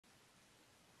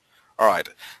Alright,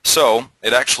 so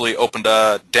it actually opened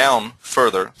down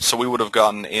further, so we would have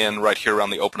gotten in right here around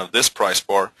the open of this price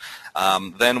bar.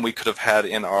 Then we could have had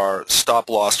in our stop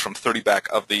loss from 30 back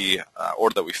of the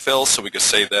order that we fill, so we could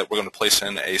say that we're going to place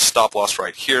in a stop loss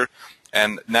right here,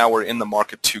 and now we're in the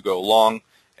market to go long,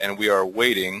 and we are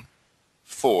waiting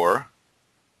for...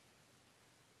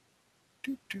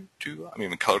 I'm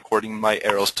even color coordinating my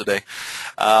arrows today.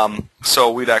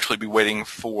 So we'd actually be waiting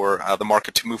for the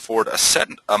market to move forward a set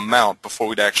amount before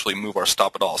we'd actually move our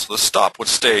stop at all. So the stop would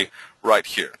stay right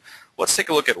here. Let's take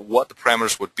a look at what the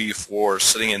parameters would be for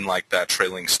sitting in like that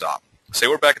trailing stop. Say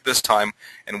we're back at this time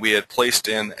and we had placed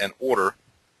in an order.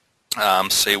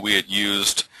 Say we had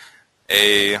used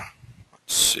a, let's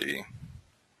see,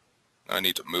 I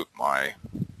need to move my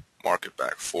market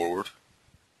back forward.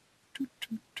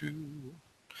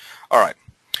 Alright,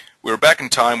 we were back in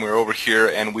time, we were over here,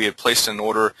 and we had placed in an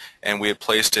order, and we had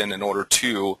placed in an order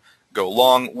to go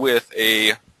long with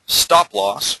a stop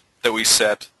loss that we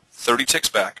set 30 ticks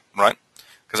back, right?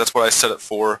 Because that's what I set it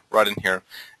for right in here.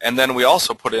 And then we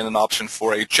also put in an option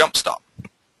for a jump stop.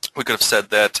 We could have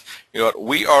said that, you know what,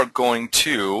 we are going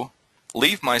to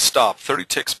leave my stop 30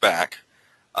 ticks back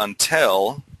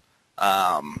until,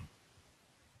 let's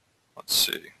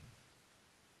see,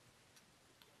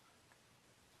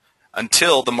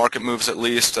 until the market moves at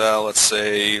least, let's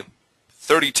say,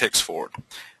 30 ticks forward.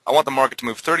 I want the market to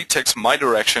move 30 ticks my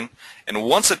direction, and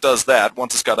once it does that,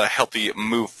 once it's got a healthy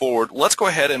move forward, let's go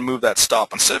ahead and move that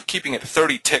stop. Instead of keeping it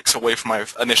 30 ticks away from my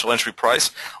initial entry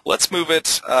price, let's move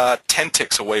it 10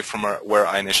 ticks away from where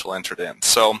I initially entered in.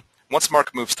 So once the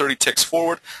market moves 30 ticks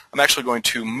forward, I'm actually going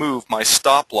to move my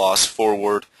stop loss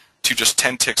forward to just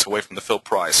 10 ticks away from the fill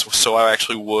price. So I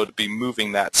actually would be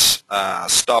moving that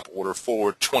stop order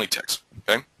forward 20 ticks.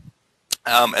 Okay,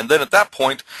 and then at that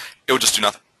point, it would just do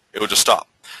nothing. It would just stop.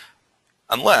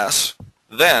 Unless,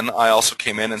 then I also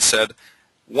came in and said,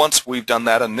 once we've done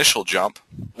that initial jump,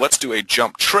 let's do a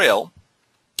jump trail,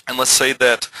 and let's say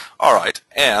that, alright,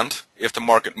 and if the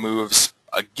market moves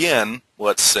again,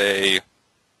 let's say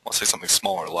something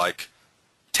smaller, like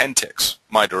 10 ticks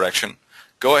my direction,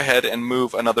 go ahead and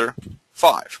move another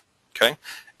 5, okay?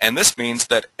 And this means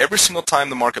that every single time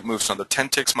the market moves another 10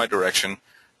 ticks my direction,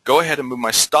 go ahead and move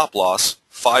my stop loss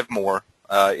 5 more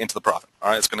into the profit. All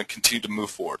right, it's going to continue to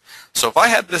move forward. So if I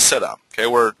had this set up, okay,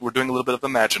 we're doing a little bit of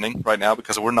imagining right now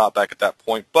because we're not back at that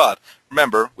point, but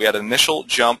remember, we had an initial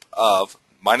jump of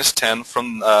minus 10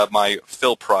 from my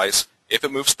fill price if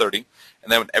it moves 30,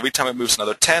 and then every time it moves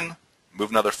another 10,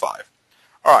 move another 5.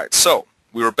 All right, so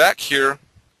we were back here.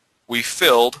 We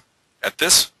filled at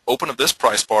this open of this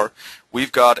price bar.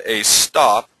 We've got a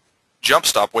stop, jump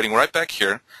stop waiting right back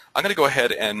here. I'm going to go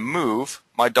ahead and move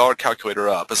my dollar calculator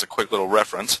up as a quick little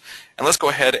reference, and let's go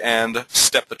ahead and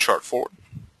step the chart forward.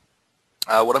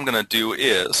 What I'm going to do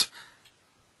is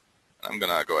I'm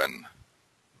going to go ahead and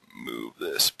move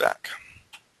this back.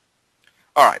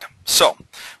 Alright, so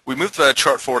we moved the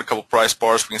chart forward a couple price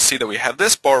bars. We can see that we have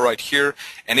this bar right here,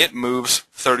 and it moves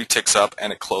 30 ticks up,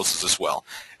 and it closes as well.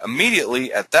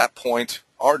 Immediately at that point,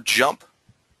 our jump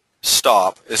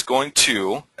stop is going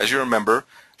to, as you remember,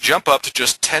 jump up to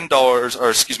just $10, or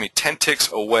excuse me, 10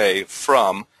 ticks away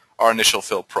from our initial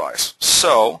fill price.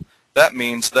 So that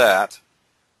means that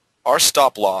our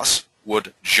stop loss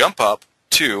would jump up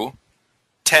to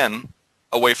 10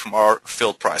 away from our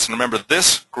filled price. And remember,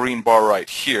 this green bar right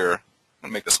here, I'm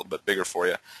going to make this a little bit bigger for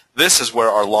you. This is where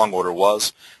our long order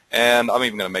was, and I'm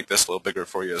even going to make this a little bigger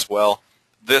for you as well.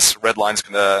 This red line is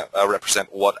going to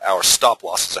represent what our stop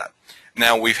loss is at.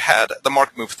 Now we've had the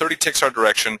market move 30 ticks our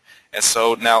direction, and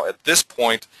so now at this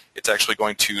point it's actually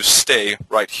going to stay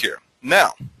right here.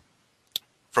 Now,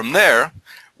 from there,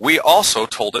 we also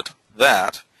told it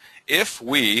that if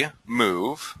we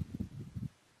move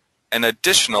an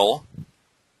additional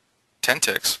 10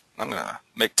 ticks, I'm going to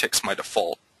make ticks my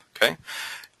default, okay?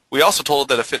 We also told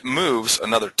it that if it moves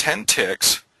another 10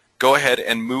 ticks, go ahead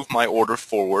and move my order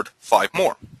forward 5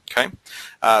 more, okay?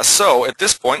 So at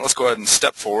this point, let's go ahead and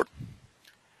step forward.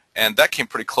 And that came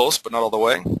pretty close, but not all the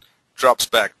way. Drops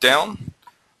back down.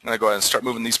 I'm going to go ahead and start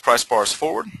moving these price bars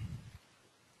forward.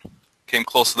 Came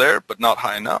close there, but not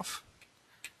high enough.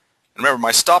 And remember,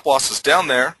 my stop loss is down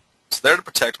there. It's there to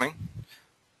protect me.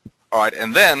 All right,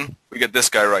 and then we get this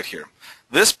guy right here.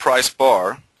 This price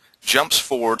bar jumps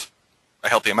forward a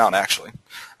healthy amount, actually.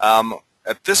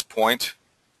 At this point,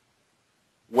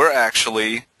 we're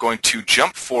actually going to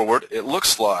jump forward. It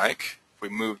looks like, if we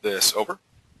move this over,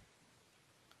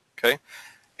 okay,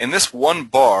 in this one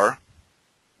bar,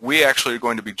 we actually are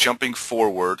going to be jumping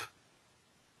forward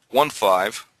 1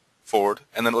 5 forward,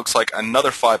 and then it looks like another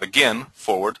 5 again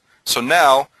forward. So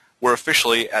now we're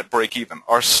officially at break even.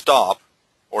 Our stop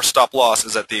or stop loss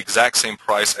is at the exact same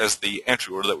price as the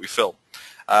entry order that we filled.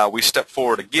 We step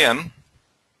forward again.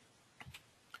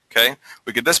 Okay,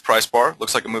 we get this price bar.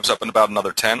 Looks like it moves up in about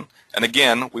another 10. And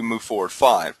again, we move forward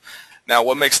 5. Now,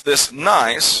 what makes this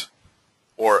nice,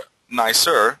 or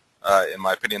nicer, in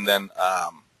my opinion, than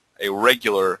a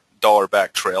regular dollar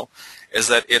back trail, is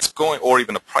that it's going, or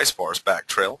even a price bar's back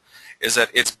trail, is that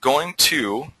it's going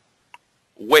to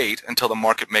wait until the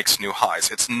market makes new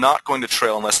highs. It's not going to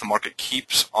trail unless the market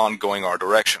keeps on going our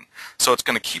direction. So it's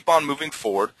going to keep on moving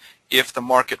forward. If the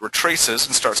market retraces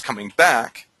and starts coming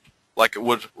back, like it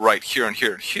would right here and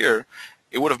here and here,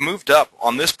 it would have moved up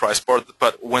on this price bar,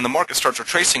 but when the market starts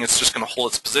retracing, it's just going to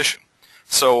hold its position.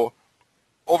 So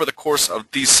over the course of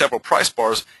these several price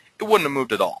bars, it wouldn't have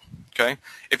moved at all. Okay?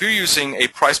 If you're using a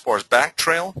price bar's back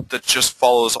trail that just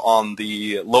follows on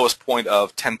the lowest point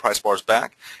of 10 price bars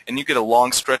back, and you get a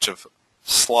long stretch of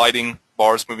sliding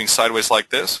bars moving sideways like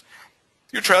this,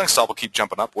 your trailing stop will keep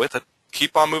jumping up with it.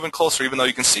 Keep on moving closer, even though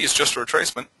you can see it's just a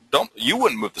retracement. You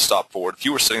wouldn't move the stop forward. If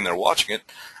you were sitting there watching it,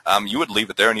 you would leave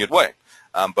it there and you'd wait.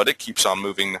 But it keeps on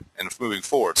moving and moving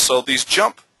forward. So these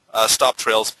jump stop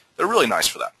trails, they're really nice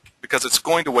for that, because it's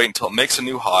going to wait until it makes a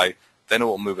new high, then it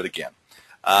will move it again.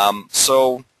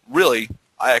 So really,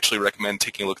 I actually recommend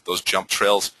taking a look at those jump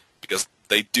trails, because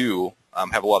they do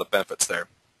have a lot of benefits there.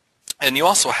 And you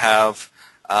also have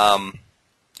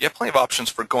plenty of options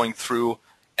for going through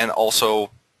and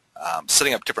also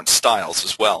setting up different styles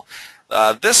as well.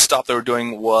 This stop they were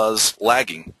doing was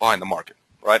lagging behind the market,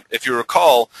 right? If you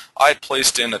recall, I had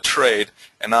placed in a trade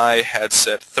and I had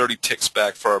set 30 ticks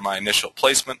back for my initial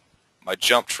placement. My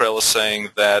jump trail is saying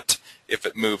that if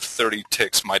it moved 30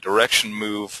 ticks, my direction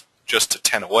move just to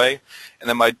 10 away. And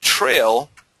then my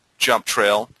jump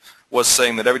trail, was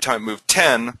saying that every time it moved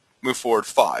 10, move forward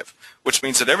 5, which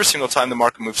means that every single time the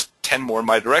market moves 10 more in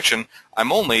my direction,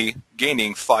 I'm only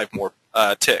gaining 5 more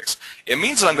ticks. It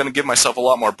means that I'm going to give myself a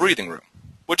lot more breathing room,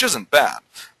 which isn't bad.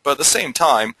 But at the same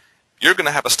time, you're going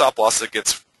to have a stop loss that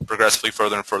gets progressively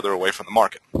further and further away from the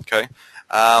market. Okay,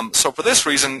 so for this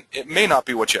reason, it may not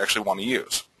be what you actually want to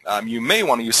use. You may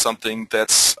want to use something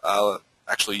that's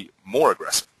actually more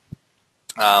aggressive.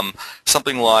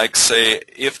 Something like, say,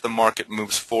 if the market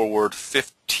moves forward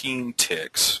 15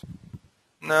 ticks.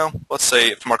 No, let's say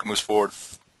if the market moves forward.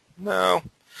 No.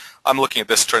 I'm looking at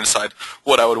this trying to decide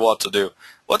what I would want to do.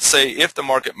 Let's say if the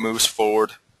market moves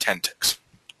forward 10 ticks.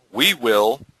 We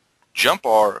will jump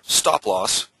our stop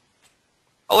loss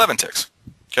 11 ticks.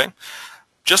 Okay?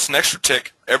 Just an extra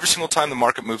tick. Every single time the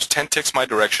market moves 10 ticks my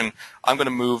direction, I'm going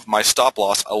to move my stop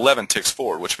loss 11 ticks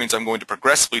forward, which means I'm going to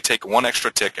progressively take 1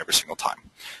 extra tick every single time.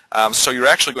 So you're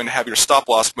actually going to have your stop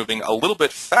loss moving a little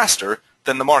bit faster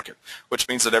than the market, which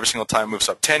means that every single time it moves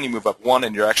up 10, you move up 1,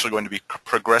 and you're actually going to be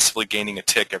progressively gaining a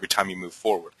tick every time you move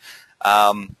forward.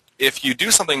 If you do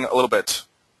something a little bit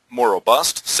more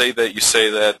robust, say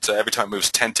that every time it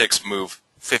moves 10 ticks, move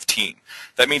 15.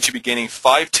 That means you'd be gaining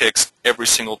 5 ticks every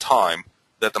single time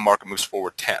that the market moves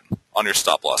forward 10 on your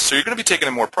stop loss. So you're going to be taking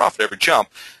in more profit every jump,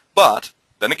 but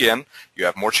then again, you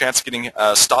have more chance of getting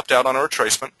stopped out on a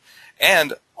retracement,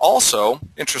 and also,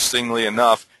 interestingly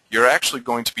enough, you're actually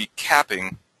going to be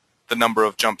capping the number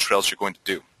of jump trails you're going to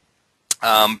do.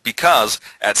 Because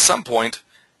at some point,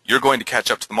 you're going to catch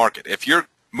up to the market. If you're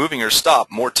moving your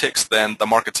stop more ticks than the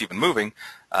market's even moving,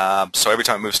 so every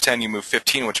time it moves 10, you move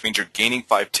 15, which means you're gaining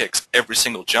 5 ticks every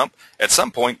single jump, at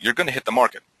some point, you're going to hit the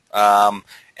market.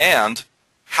 And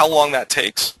how long that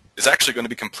takes is actually going to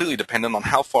be completely dependent on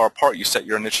how far apart you set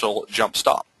your initial jump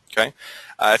stop. Okay?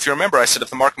 If you remember, I said if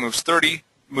the market moves 30,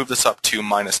 move this up to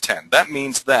minus 10. That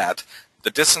means that the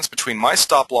distance between my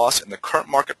stop loss and the current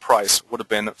market price would have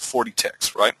been 40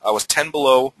 ticks, right? I was 10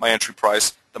 below my entry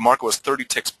price. The market was 30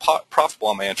 ticks profitable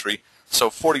on my entry, so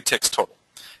 40 ticks total.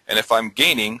 And if I'm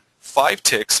gaining 5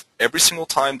 ticks every single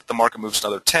time that the market moves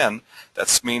another 10,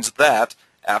 that means that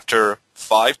after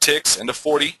 5 ticks into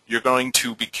 40, you're going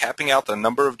to be capping out the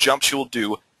number of jumps you will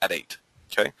do at 8.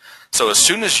 Okay? So as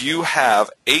soon as you have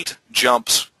 8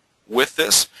 jumps with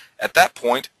this, at that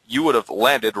point, you would have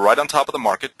landed right on top of the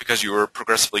market because you were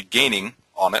progressively gaining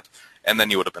on it, and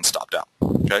then you would have been stopped out.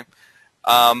 Okay?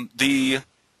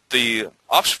 The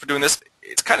option for doing this,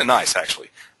 it's kind of nice actually,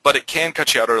 but it can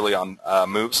cut you out early on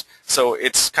moves, so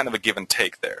it's kind of a give and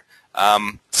take there.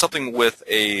 Something with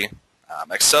a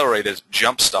accelerated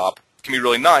jump stop can be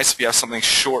really nice if you have something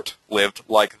short-lived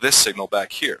like this signal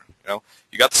back here.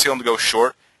 You got the signal to go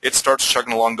short, it starts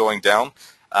chugging along going down.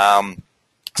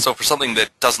 So for something that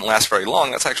doesn't last very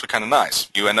long, that's actually kind of nice.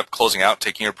 You end up closing out,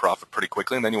 taking your profit pretty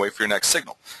quickly, and then you wait for your next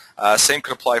signal. Same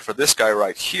could apply for this guy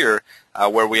right here.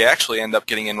 where we actually end up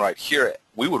getting in right here.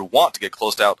 We would want to get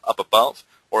closed out up above,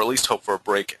 or at least hope for a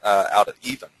break out at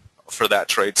even for that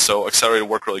trade. So accelerated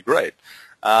work really great.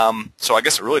 So I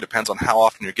guess it really depends on how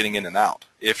often you're getting in and out.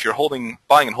 If you're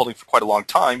buying and holding for quite a long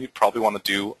time, you'd probably want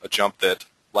to do a jump that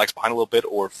lags behind a little bit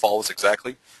or follows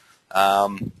exactly.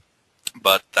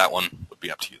 But that one would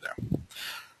be up to you there.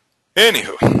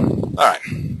 Anywho, all right.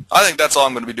 I think that's all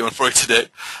I'm going to be doing for you today.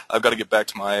 I've got to get back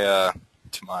to my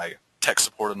tech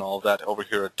support and all of that over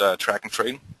here at Track and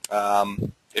Trade.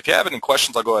 If you have any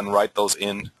questions, I'll go ahead and write those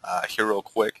in here real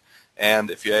quick. And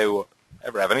if you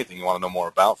ever have anything you want to know more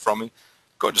about from me,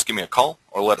 go ahead and just give me a call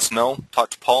or let us know. Talk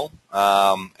to Paul,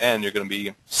 and you're going to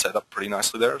be set up pretty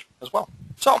nicely there as well.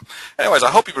 So, anyways, I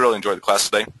hope you really enjoyed the class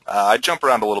today. I jumped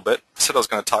around a little bit. I said I was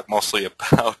going to talk mostly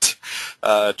about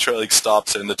trailing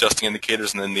stops and adjusting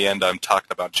indicators, and in the end I'm talking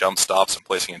about jump stops and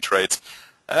placing in trades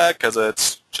because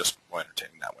it's just more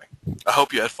entertaining that way. I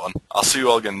hope you had fun. I'll see you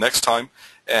all again next time,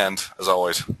 and as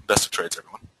always, best of trades,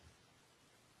 everyone.